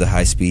 We have the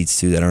high speeds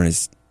too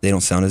that they don't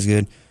sound as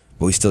good,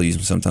 but we still use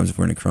them sometimes if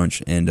we're in a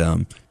crunch.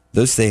 And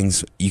those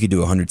things, you could do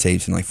 100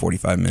 tapes in like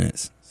 45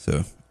 minutes.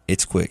 So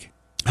it's quick.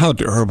 How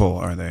durable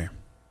are they?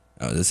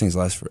 Those things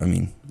last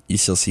you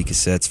still see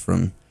cassettes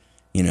from,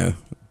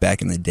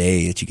 back in the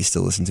day that you could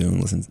still listen to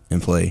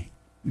and play.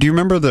 Do you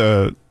remember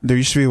there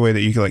used to be a way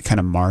that you could like kind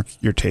of mark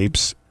your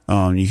tapes?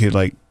 You could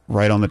like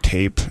write on the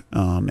tape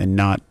and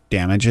not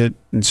damage it.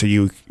 And so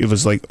it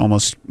was like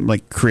almost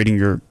like creating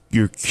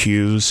your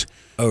cues.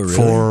 Oh,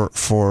 really?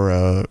 For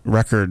a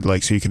record,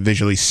 like so you could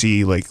visually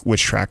see like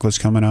which track was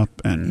coming up.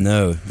 And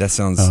no, that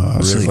sounds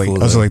really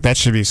cool. I was like, that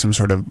should be some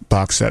sort of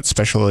box set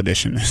special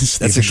edition.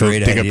 That's a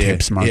great Dig idea. Up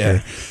Tapes marker.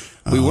 Yeah.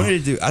 We wanted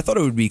to do. I thought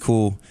it would be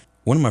cool.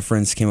 One of my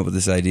friends came up with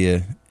this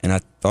idea, and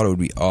I thought it would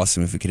be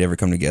awesome if it could ever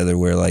come together.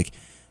 Where like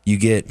you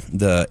get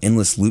the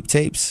endless loop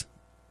tapes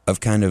of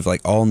kind of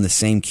like all in the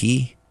same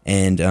key,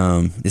 and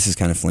this is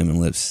kind of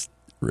Flaming Lips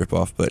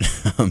ripoff, but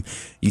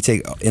you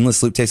take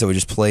endless loop tapes that would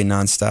just play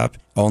nonstop,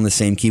 all in the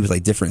same key with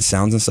like different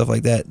sounds and stuff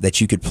like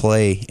that you could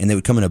play, and they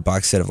would come in a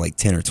box set of like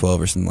 10 or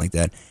 12 or something like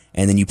that,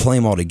 and then you play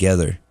them all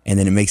together, and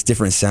then it makes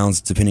different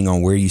sounds depending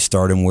on where you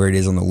start them, where it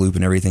is on the loop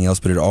and everything else,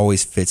 but it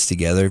always fits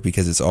together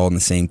because it's all in the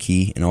same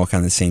key and all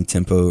kind of the same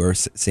tempo or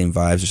same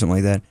vibes or something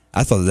like that.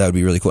 I thought that would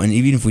be really cool, and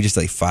even if we just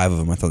like 5 of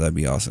them, I thought that'd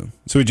be awesome.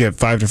 So would you have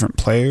 5 different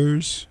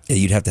players? Yeah,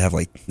 you'd have to have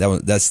like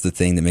that's the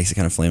thing that makes it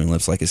kind of Flaming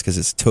Lips like, is because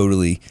it's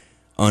totally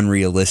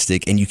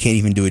unrealistic, and you can't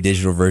even do a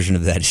digital version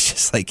of that. It's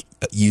just like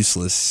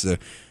useless. So,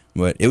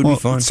 but it would be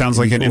fun. It sounds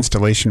like an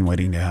installation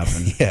waiting to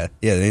happen. yeah,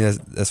 I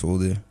think that's what we'll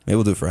do. Maybe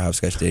we'll do it for a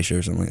Hopscotch Day show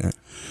or something like that.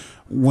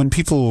 When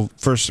people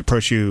first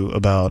approach you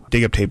about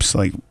Dig Up Tapes,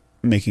 like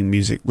making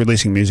music,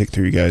 releasing music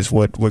through you guys,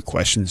 what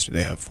questions do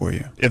they have for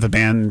you? If a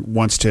band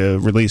wants to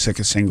release like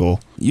a single,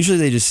 usually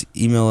they just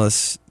email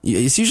us.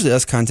 It's usually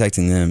us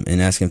contacting them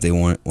and asking if they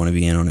want to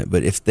be in on it.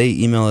 But if they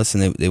email us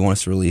and they want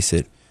us to release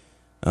it,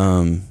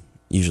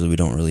 usually we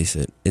don't release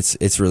it.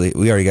 It's really,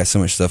 we already got so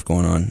much stuff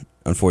going on,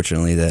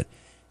 unfortunately, that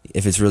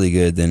if it's really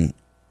good, then,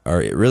 or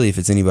really if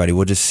it's anybody,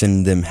 we'll just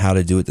send them how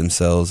to do it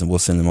themselves, and we'll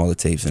send them all the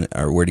tapes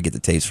or where to get the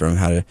tapes from,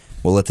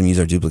 we'll let them use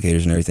our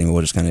duplicators and everything.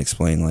 We'll just kind of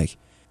explain like,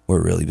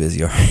 we're really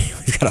busy already.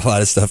 We've got a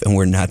lot of stuff and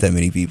we're not that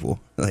many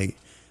people. Like,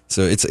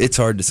 so it's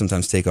hard to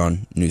sometimes take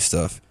on new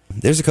stuff.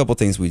 There's a couple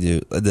things we do.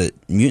 The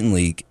Mutant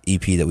League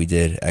EP that we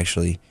did,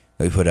 actually,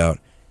 that we put out,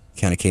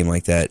 kind of came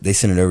like that. They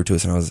sent it over to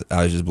us, and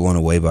I was just blown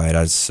away by it.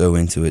 I was so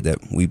into it that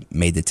we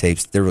made the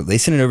tapes. They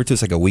sent it over to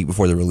us like a week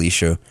before the release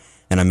show,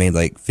 and I made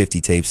like 50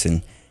 tapes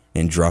and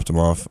dropped them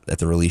off at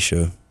the release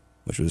show,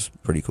 which was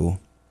pretty cool.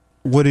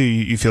 What do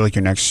you feel like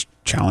your next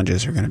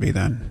challenges are going to be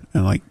then?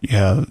 And like you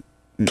have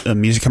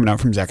music coming out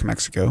from Zach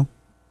Mexico.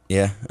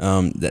 Yeah,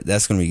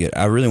 that's going to be good.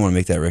 I really want to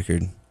make that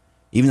record,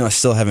 even though I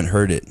still haven't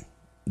heard it.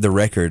 The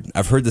record,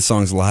 I've heard the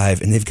songs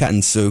live, and they've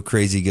gotten so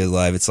crazy good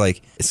live. It's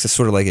just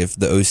sort of like if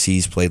the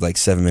OCs played like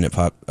 7-minute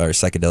pop or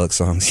psychedelic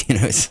songs.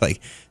 It's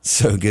like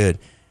so good.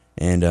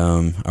 And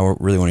I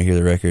really want to hear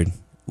the record.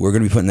 We're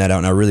going to be putting that out,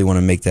 and I really want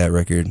to make that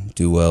record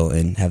do well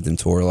and have them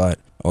tour a lot,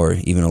 or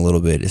even a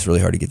little bit. It's really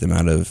hard to get them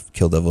out of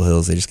Kill Devil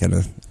Hills. They just kind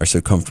of are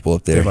so comfortable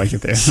up there. They like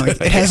it there. Like,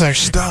 it has our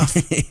stuff.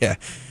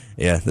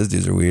 Yeah, those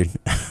dudes are weird.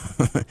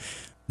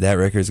 That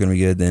record is going to be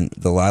good. Then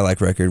the Lilac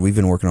record, we've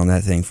been working on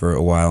that thing for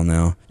a while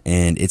now,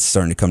 and it's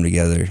starting to come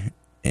together.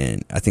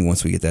 And I think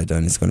once we get that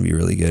done, it's going to be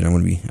really good.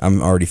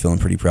 I'm already feeling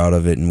pretty proud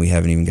of it, and we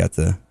haven't even got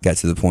to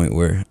the point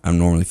where I'm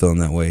normally feeling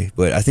that way.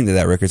 But I think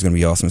that record is going to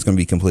be awesome. It's going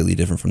to be completely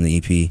different from the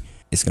EP.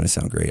 It's going to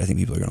sound great. I think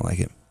people are going to like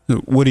it.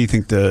 What do you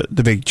think the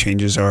big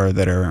changes are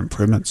that are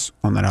improvements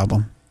on that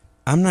album?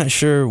 I'm not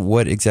sure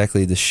what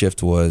exactly the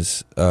shift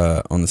was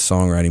on the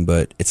songwriting,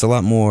 but it's a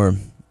lot more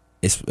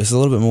it's a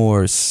little bit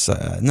more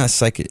not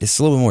psych. It's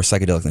a little bit more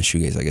psychedelic than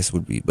shoegaze, I guess it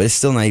would be, but it's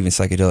still not even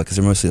psychedelic because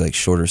they're mostly like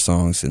shorter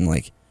songs and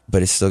like.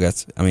 But it's still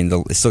got. I mean,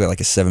 it's still got like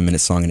a 7-minute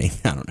song in it.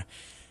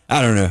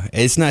 I don't know.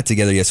 It's not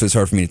together yet, so it's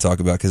hard for me to talk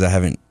about because I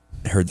haven't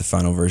heard the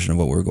final version of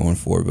what we're going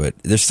for. But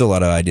there's still a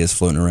lot of ideas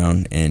floating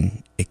around,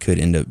 and it could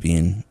end up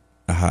being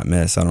a hot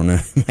mess. I don't know.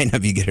 It might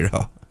not be good at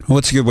all.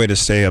 What's a good way to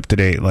stay up to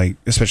date, like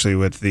especially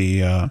with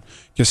the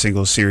your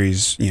single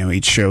series? You know,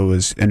 each show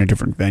is in a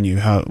different venue.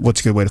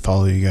 What's a good way to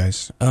follow you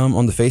guys?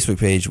 On the Facebook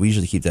page, we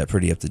usually keep that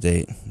pretty up to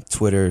date.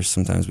 Twitter,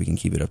 sometimes we can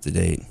keep it up to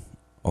date,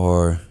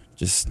 or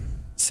just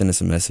send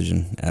us a message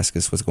and ask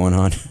us what's going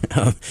on.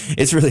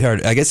 It's really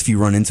hard. I guess if you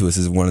run into us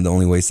is one of the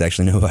only ways to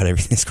actually know about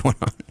everything that's going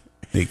on.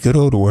 The good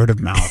old word of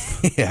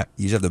mouth. Yeah,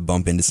 you just have to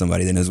bump into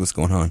somebody that knows what's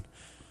going on.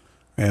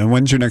 And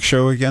when's your next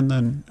show again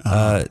then?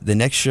 The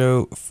next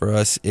show for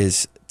us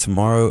is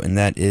tomorrow, and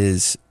that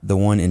is the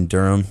one in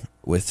Durham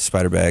with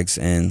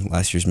Spiderbags and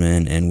Last Year's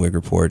Men and Wig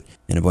Report,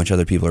 and a bunch of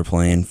other people are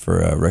playing for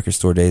Record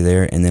Store Day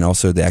there, and then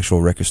also the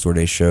actual Record Store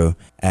Day show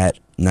at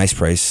Nice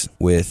Price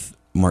with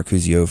Mark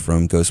Cusio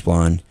from Ghost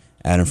Blonde,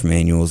 Adam from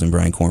Annuals, and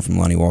Brian Korn from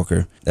Lonnie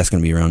Walker. That's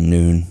going to be around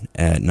noon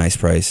at Nice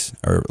Price,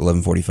 or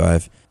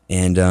 11:45.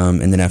 And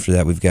then after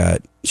that, we've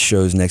got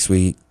shows next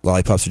week.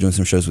 Lollipops are doing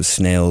some shows with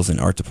Snails and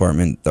Art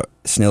Department. The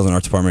Snails and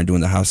Art Department are doing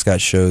the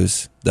Hopscotch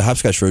shows. The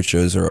Hopscotch Road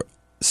shows are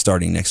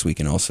starting next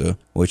weekend also,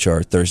 which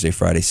are Thursday,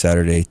 Friday,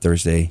 Saturday,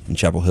 Thursday in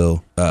Chapel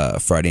Hill,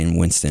 Friday in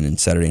Winston, and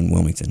Saturday in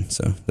Wilmington.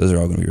 So those are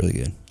all going to be really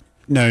good.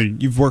 Now,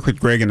 you've worked with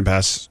Greg in the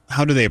past.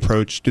 How do they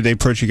approach? Do they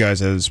approach you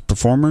guys as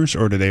performers,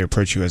 or do they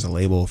approach you as a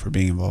label for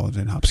being involved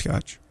in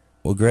Hopscotch?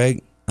 Well,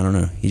 Greg, I don't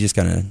know. He just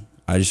kind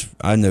of.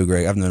 I know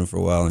Greg. I've known him for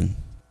a while, and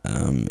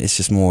it's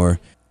just more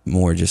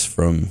just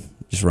from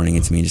just running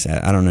into me. Just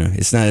I don't know.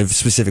 It's not a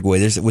specific way.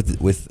 There's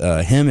with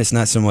him. It's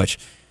not so much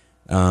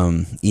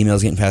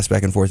emails getting passed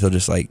back and forth. He'll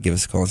just like give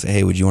us a call and say,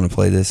 "Hey, would you want to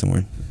play this?"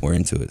 And we're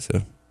into it.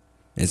 So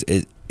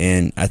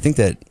and I think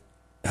that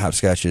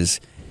Hopscotch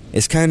is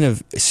kind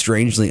of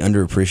strangely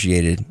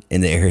underappreciated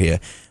in the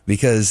area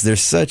because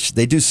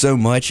they do so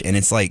much, and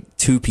it's like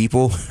 2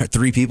 people or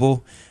 3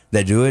 people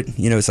that do it.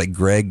 You know, it's like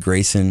Greg,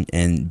 Grayson,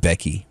 and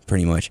Becky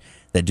pretty much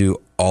that do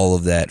all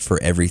of that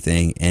for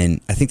everything. And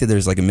I think that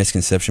there's like a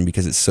misconception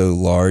because it's so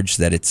large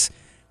that it's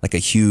like a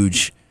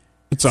huge.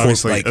 It's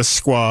obviously like a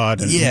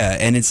squad. Yeah,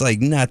 and it's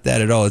like not that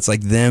at all. It's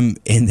like them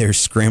in there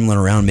scrambling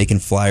around making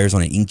flyers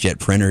on an inkjet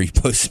printer,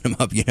 posting them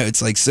up. You know,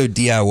 it's like so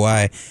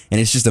DIY, and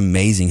it's just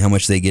amazing how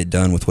much they get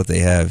done with what they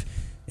have.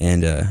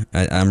 And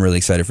I'm really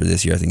excited for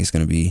this year. I think it's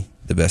going to be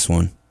the best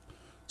one.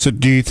 So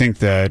do you think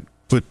that,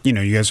 you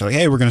know, you guys are like,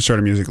 hey, we're going to start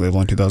a music label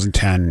in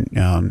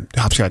 2010.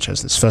 Hopscotch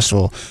has this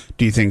festival.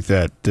 Do you think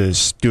that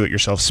this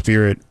do-it-yourself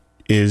spirit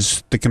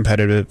is the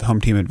competitive home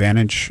team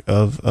advantage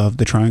of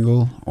the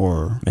Triangle,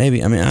 or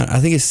maybe? I mean, I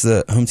think it's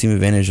the home team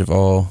advantage of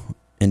all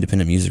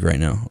independent music right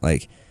now.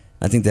 Like,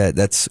 I think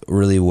that's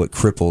really what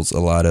cripples a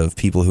lot of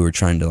people who are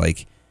trying to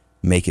like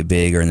make it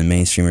big or in the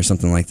mainstream or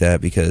something like that,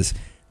 because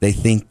they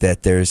think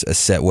that there's a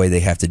set way they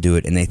have to do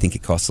it, and they think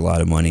it costs a lot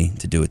of money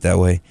to do it that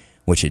way,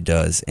 which it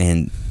does.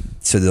 And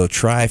so they'll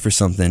try for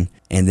something,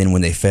 and then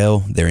when they fail,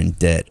 they're in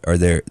debt, or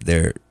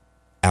they're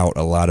out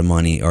a lot of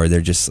money, or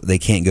they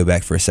can't go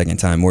back for a second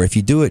time. Or if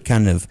you do it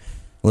kind of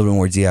a little bit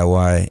more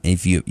DIY, and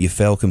if you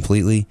fail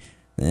completely,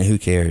 then who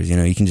cares? You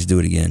know, you can just do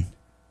it again.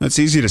 It's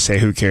easy to say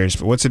who cares,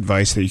 but what's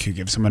advice that you could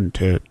give someone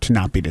to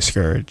not be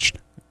discouraged?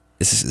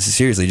 This is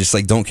seriously just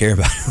like, don't care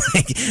about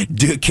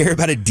it. Care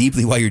about it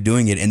deeply while you're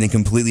doing it, and then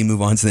completely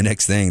move on to the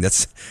next thing.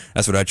 That's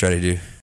what I try to do.